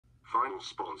Final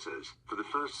sponsors for the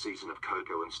first season of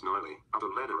Coco and Sniley are the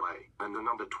letter A and the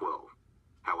number 12.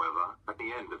 However, at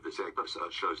the end of this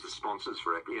episode shows the sponsors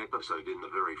for every episode in the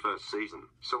very first season,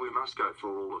 so we must go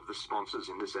for all of the sponsors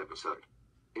in this episode.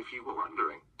 If you were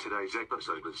wondering, today's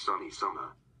episode was Sunny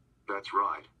Summer. That's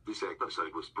right, this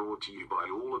episode was brought to you by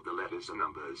all of the letters and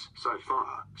numbers so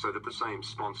far, so that the same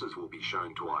sponsors will be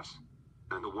shown twice.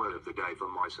 And the word of the day for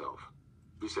myself.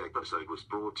 This episode was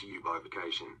brought to you by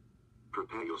Vacation.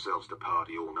 Prepare yourselves to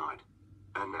party all night.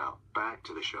 And now, back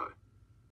to the show.